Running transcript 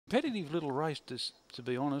competitive little race, to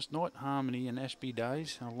be honest. Night Harmony and Ashby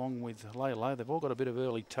Days, along with Laylo, they've all got a bit of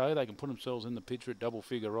early toe. They can put themselves in the picture at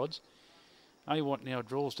double-figure odds. A-Watt now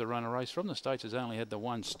draws to run a race from the States. Has only had the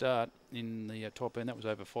one start in the top end. That was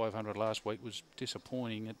over 500 last week. Was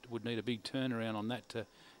disappointing. It would need a big turnaround on that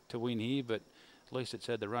to win here, but at least it's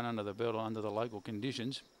had the run under the belt under the local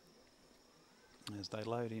conditions. As they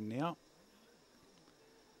load in now.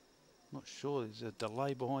 Not sure, there's a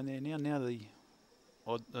delay behind there now. Now the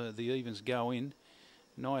evens go in.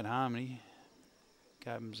 Night Harmony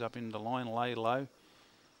comes up in the line, lay low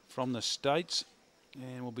from the States,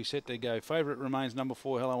 and will be set to go. Favourite remains number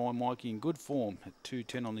 4, Hello I'm Mikey, in good form at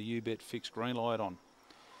 2.10 on the U-Bet fixed, green light on.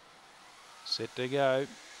 Set to go.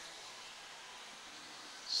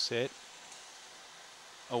 Set.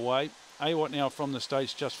 Away. A-Watt now from the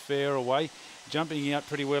States, just fair away. Jumping out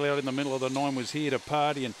pretty well out in the middle of the 9 was Here to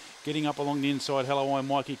Party, and getting up along the inside, Hello I'm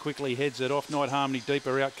Mikey quickly heads it off. Night Harmony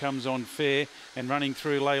deeper out comes on fair, and running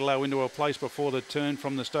through lay low into a place before the turn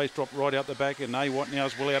from the States, dropped right out the back, and A-Watt now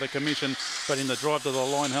is well out of commission, but in the drive to the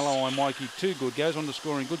line, Hello I'm Mikey, too good, goes on to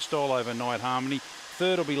score in good style over Night Harmony.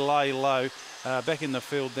 Third will be Lay Low. Back in the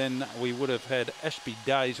field then we would have had Ashby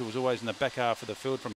Days, who was always in the back half of the field from